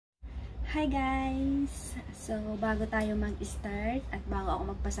Hi guys! So, bago tayo mag-start at bago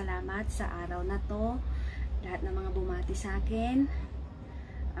ako magpasalamat sa araw na to, lahat ng mga bumati sa akin,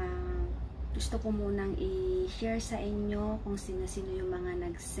 gusto ko munang i-share sa inyo kung sino-sino yung mga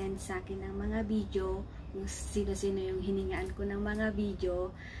nag-send sa akin ng mga video, kung sino-sino yung hiningaan ko ng mga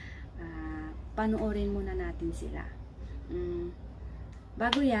video. Panoorin muna natin sila.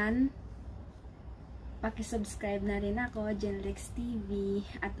 Bago yan, paki-subscribe na rin ako, Genlex TV,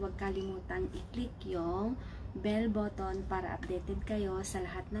 at huwag kalimutang i-click yung bell button para updated kayo sa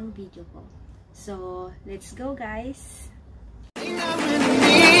lahat ng video ko. So, let's go guys!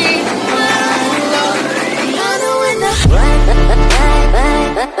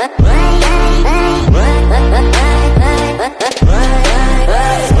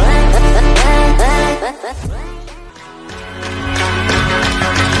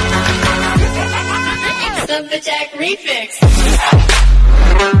 The Jack Refix.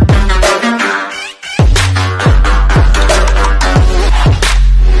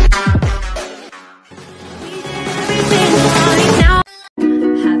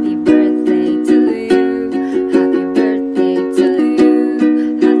 Happy birthday to you. Happy birthday to you.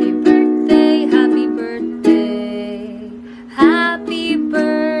 Happy birthday, happy birthday. Happy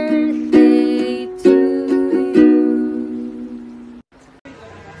birthday to you.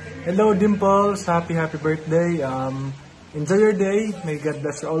 Hello Dimples, happy birthday. Enjoy your day. May God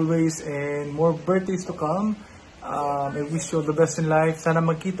bless you always and more birthdays to come. I wish you all the best in life. Sana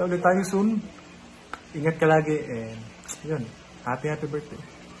magkita ulit tayo soon. Ingat ka lagi and yun. Happy birthday.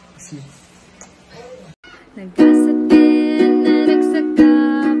 See you. Nagkasatin na nagsaka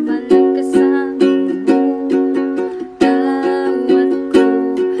palagkasama mo. Tawad ko,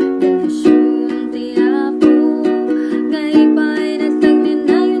 dalisyon tiyapo. Kaiba'y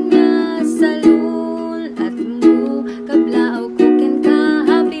nagtagminayon nga sa lul at mo. Kablao ko ken ka,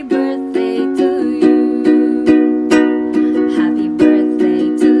 happy birthday to you. Happy birthday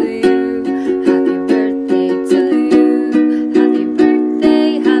to you. Happy birthday to you. Happy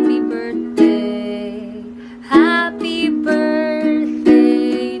birthday, happy birthday. Happy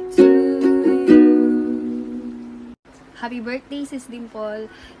birthday to you. Happy birthday, Sis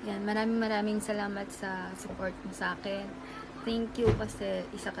Dimple. Yan, maraming salamat sa support mo sa akin. Thank you kasi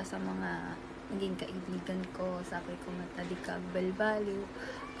isa ka sa mga naging kaibigan ko. Sabi ko matali ka, value.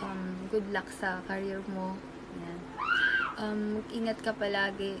 Good luck sa career mo. Yan. Ingat ka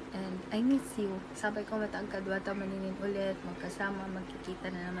palagi and I miss you. Sabi ko matagkadwata maninin ulit, magkasama,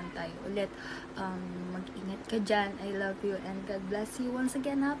 magkikita na naman tayo ulit. Mag-ingat ka dyan. I love you and God bless you. Once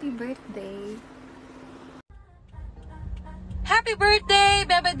again, happy birthday! Happy birthday,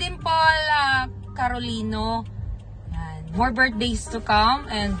 Bebe Dimple Carolino. Yan. More birthdays to come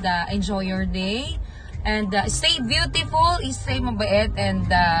and enjoy your day. And stay beautiful, stay mabait, and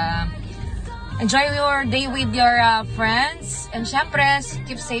enjoy your day with your friends. And syempre,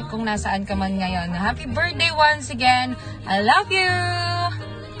 keep safe kung nasaan ka man ngayon. Happy birthday once again. I love you!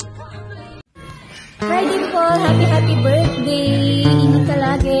 Hi Dimple! Happy birthday! Ingat ka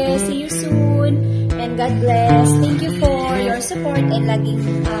lagi. See you soon. And God bless. Thank you for your support and lagi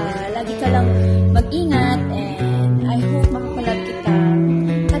ka lang mag-ingat and I hope makapalag kita.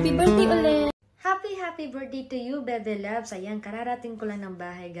 Happy birthday ulit! Happy birthday to you, Bebe Loves. Ayan, kararating ko lang ng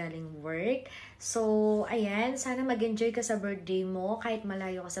bahay galing work. So, ayan, sana mag-enjoy ka sa birthday mo kahit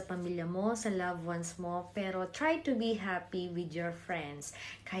malayo ka sa pamilya mo, sa loved ones mo. Pero try to be happy with your friends.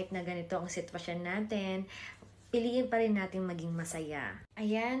 Kahit na ganito ang sitwasyon natin, piliin pa rin natin maging masaya.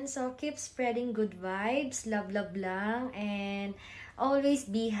 Ayan, so keep spreading good vibes, love lang, and always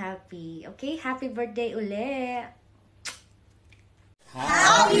be happy. Okay, happy birthday uli!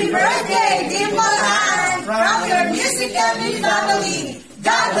 Happy birthday, Dimple Ann, from your Music Family family.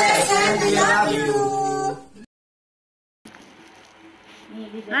 God bless and we love you.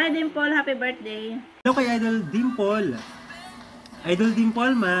 Hi Dimple, happy birthday. Hello kay Idol Dimple. Idol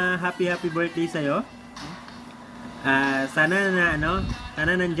Dimple, happy birthday sa'yo. Sana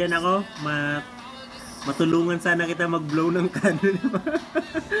nandyan ako, matulungan sana kita mag-blow ng candle.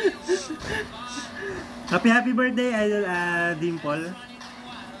 Happy birthday, Idol Dimple.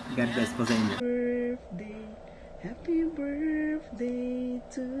 God bless po sa inyo. Happy birthday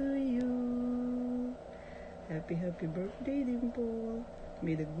to you. Happy birthday, Dimple.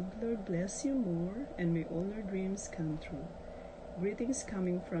 May the good Lord bless you more and may all your dreams come true. Greetings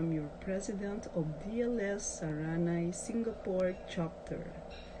coming from your President of DLS Saranay, Singapore chapter.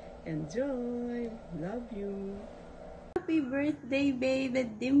 Enjoy! Love you! Happy birthday, baby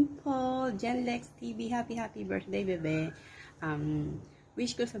Dimple. Genlex TV, happy birthday, bebe.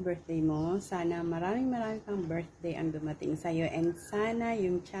 wish ko sa birthday mo, sana maraming pang birthday ang dumating sa'yo, and sana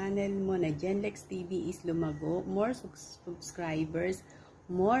yung channel mo na Genlex TV is lumago, more subscribers,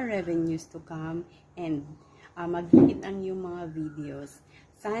 more revenues to come, and mag-hit ang yung mga videos.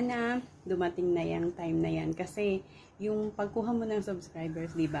 Sana dumating na yung time na yan, kasi yung pagkuha mo ng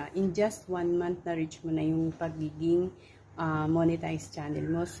subscribers, diba, in just 1 month na reach mo na yung pagiging monetized channel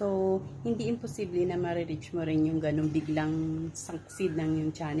mo. So, hindi imposible na ma-reach mo rin yung ganun biglang succeed ng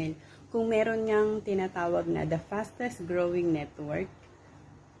yung channel. Kung meron niyang tinatawag na the fastest growing network,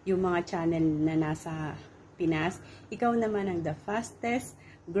 yung mga channel na nasa Pinas, ikaw naman ang the fastest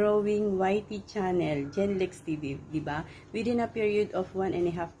growing YT channel, Genlex TV, di ba? Within a period of 1.5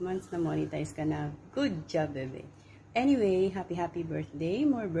 months na monetize ka na. Good job, bebe. Anyway, happy birthday.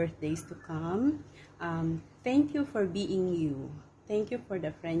 More birthdays to come. Thank you for being you. Thank you for the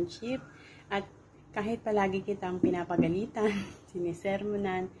friendship. At kahit palagi kitang pinapagalitan,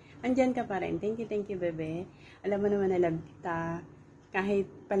 sinisermonan, andyan ka pa rin. Thank you, bebe. Alam mo naman na love kita. Kahit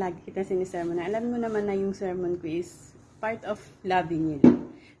palagi kita sinisermonan, alam mo naman na yung sermon ko is part of loving you.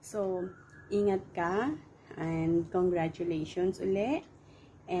 So, ingat ka. And congratulations uli.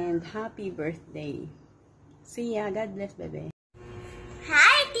 And happy birthday. See ya. God bless, bebe.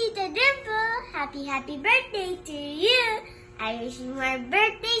 Hi, Tita Dimple! Happy birthday to you! I wish you more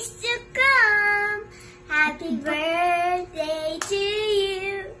birthdays to come! Happy birthday to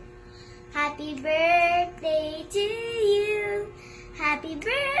you! Happy birthday to you! Happy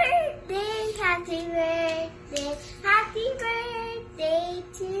birthday, happy birthday, happy birthday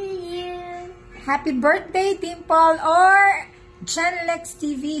to you! Happy birthday, Dimple or Genlex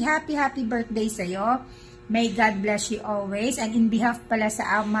TV! Happy birthday sa'yo! May God bless you always. And in behalf pala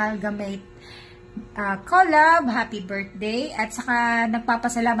sa Amalgamate collab, happy birthday. At saka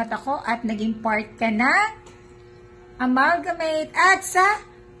nagpapasalamat ako at naging part ka na Amalgamate at sa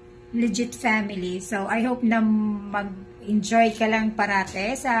Legit Family. So, I hope na mag-enjoy ka lang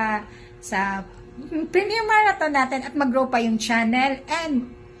parate sa premium marathon natin at mag-grow pa yung channel and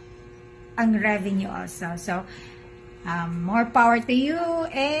ang revenue also. So, more power to you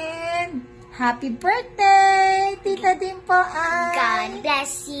and happy birthday, Tita Dimple! God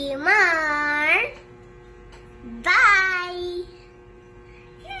bless you more! Bye!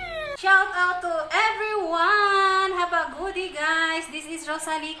 Shout out to everyone! Have a goodie, guys! This is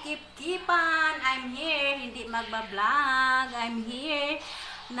Rosalie Kip-Kipan. I'm here, hindi magbablog. I'm here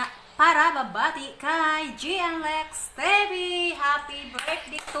para babati kay Genlex TV. Happy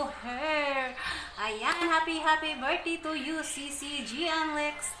birthday to her! Ayan, happy birthday to you, Sisi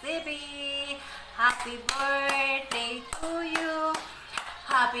Genlex TV. Happy birthday to you.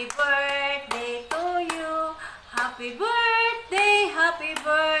 Happy birthday to you. Happy birthday, happy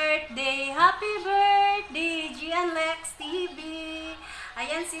birthday, Genlex TV.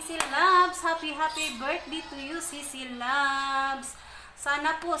 Ayan, Sisi Labs, happy birthday to you, Sisi Labs.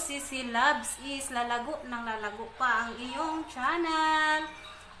 Sana po, Sisi Labs, is lalago pa ang iyong channel.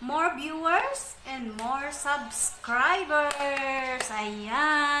 More viewers and more subscribers.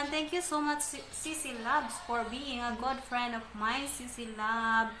 Ayan. Thank you so much, Sisi Labs, for being a good friend of mine, Sisi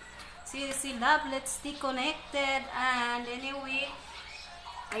Lab. Sisi Lab, let's stay connected. And anyway,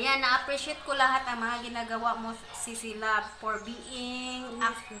 ayan, na-appreciate ko lahat ang mga ginagawa mo, Sisi Lab, for being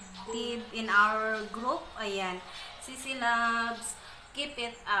active in our group. Ayan. Sisi Labs, keep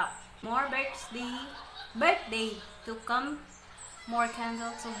it up. More birthday to come. More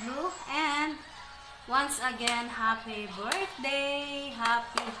candles of blue, and once again, happy birthday,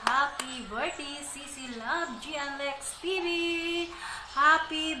 happy birthday, Sisi Love, Genlex TV,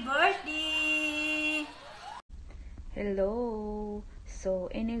 happy birthday! Hello! So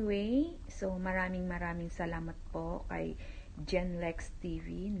anyway, maraming salamat po kay Genlex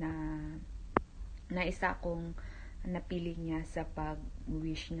TV na isa kong napili niya sa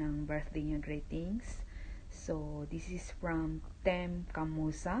pag-wish ng birthday niya greetings. So, this is from Tem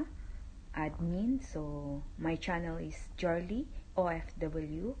Kamusa, admin. So, my channel is Charlie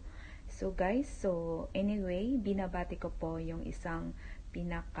OFW. So, guys, anyway, binabati ko po yung isang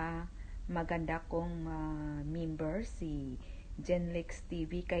pinaka maganda kong member, si Genlex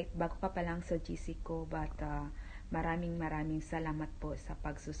TV. Kahit bago ka pa lang sa GC ko, but maraming salamat po sa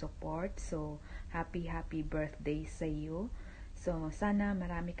pagsusupport. So, happy birthday sa iyo. So, sana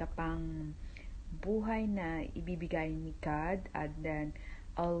marami ka pang buhay na ibibigay ni God, and then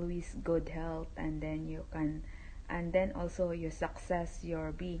always good health, and then also your success,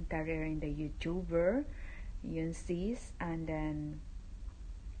 your being career in the YouTuber, yun sis. And then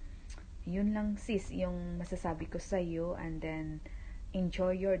yun lang sis yung masasabi ko sa iyo, and then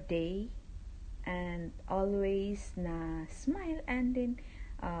enjoy your day and always na smile and then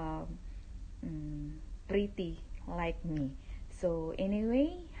pretty like me. So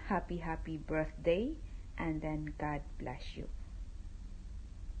anyway, happy birthday, and then God bless you.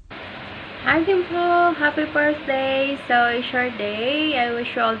 Hi Dimple, happy birthday. So it's your day. I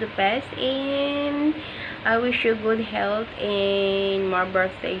wish you all the best and I wish you good health and more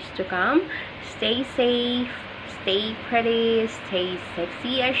birthdays to come. Stay safe, stay pretty, stay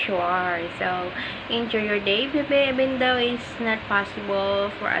sexy as you are. So enjoy your day, baby, even though it's not possible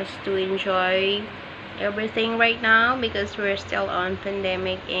for us to enjoy everything right now because we're still on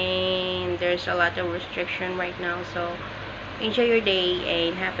pandemic and there's a lot of restriction right now. So enjoy your day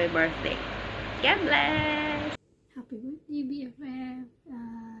and happy birthday. God bless! Happy birthday, BFF.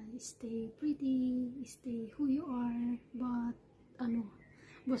 Stay pretty, stay who you are, but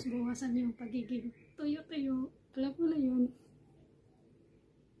bawasan yung pagiging tuyo-tuyo. Alam mo na yun.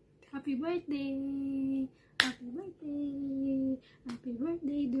 Happy birthday! Happy birthday! Happy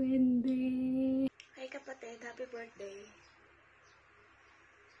birthday, Duende! Hi kapatid, happy birthday.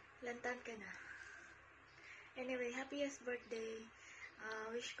 Lantan ka na. Anyway, happiest birthday.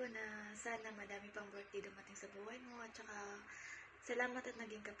 Wish ko na sana madami pang birthday dumating sa buhay mo at saka salamat at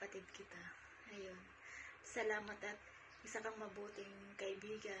naging kapatid kita. Ayun. Salamat at isa kang mabuting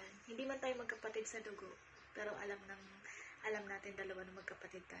kaibigan. Hindi man tayo magkapatid sa dugo, pero alam natin dalawa na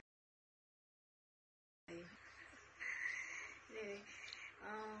magkapatid tayo. Anyway,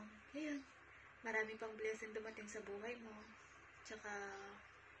 ayun. Marami pang blessing dumating sa buhay mo. Tsaka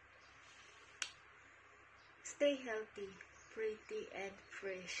stay healthy, pretty, and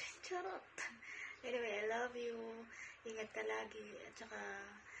fresh. Charot! Anyway, I love you. Ingat ka lagi. At saka,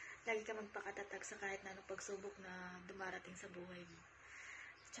 lagi ka magpakatatag sa kahit na anong pagsubok na dumarating sa buhay mo.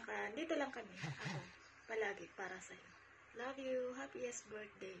 At saka, dito lang kami. Ako, palagi, para sa'yo. Love you. Happiest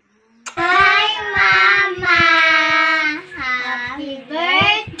birthday. Hi, Mama! Happy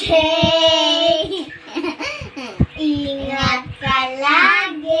birthday! Ingat ka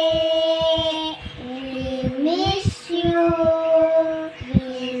lagi!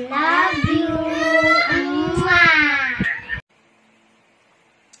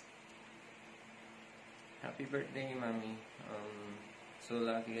 Happy birthday, Mommy. So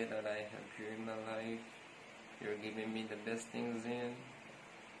lucky that I have you in my life. You're giving me the best things in.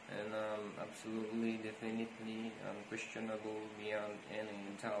 And absolutely, definitely, unquestionable beyond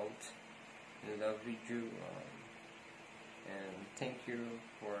any doubt. I love you. And thank you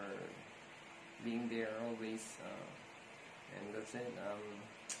for being there always. And that's it.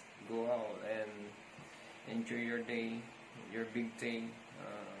 Go out and enjoy your day, your big day.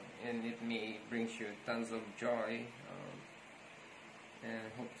 And it may brings you tons of joy, and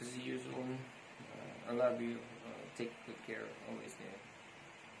hope to see you soon. I love you. Take good care always there.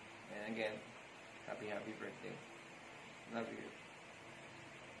 And again, happy birthday. Love you.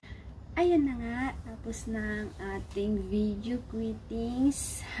 Ayan na nga, tapos ng ating video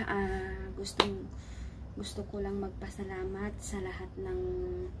greetings. Gusto ko lang magpasalamat sa lahat ng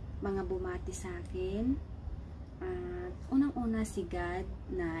mga bumati sa akin. Unang-una si God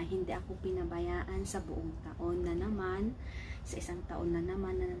na hindi ako pinabayaan sa buong taon na naman, sa isang taon na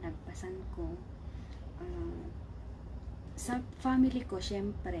naman na nalagpasan ko. Sa family ko,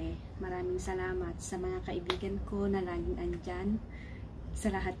 syempre, maraming salamat sa mga kaibigan ko na laging andyan,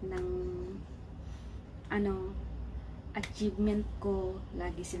 sa lahat ng achievement ko,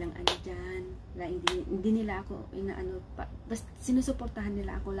 lagi silang andyan. Hindi nila ako basta sinusuportahan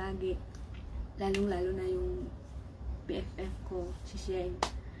nila ako lagi, lalong-lalo na yung BFF ko, si Sheng.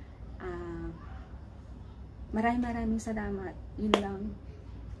 Maraming salamat. Yun lang.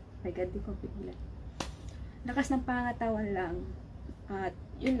 My God, di ko pigilan. Lakas ng pangatawan lang. At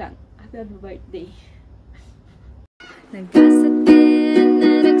yun lang. Happy birthday. Nagkasakit